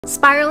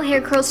Spiral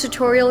hair curls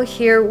tutorial,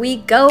 here we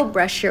go.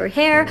 Brush your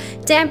hair,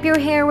 damp your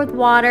hair with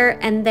water,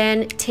 and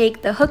then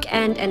take the hook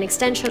end and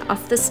extension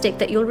of the stick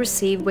that you'll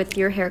receive with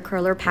your hair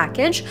curler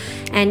package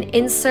and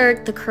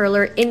insert the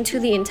curler into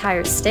the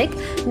entire stick.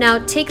 Now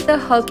take the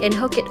hook and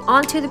hook it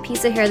onto the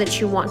piece of hair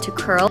that you want to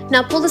curl.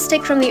 Now pull the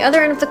stick from the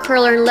other end of the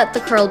curler and let the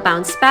curl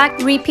bounce back.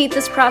 Repeat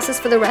this process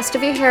for the rest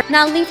of your hair.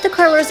 Now leave the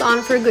curlers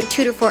on for a good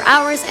 2 to 4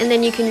 hours, and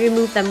then you can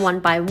remove them one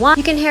by one.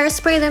 You can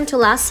hairspray them to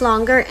last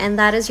longer, and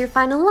that is your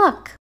final look.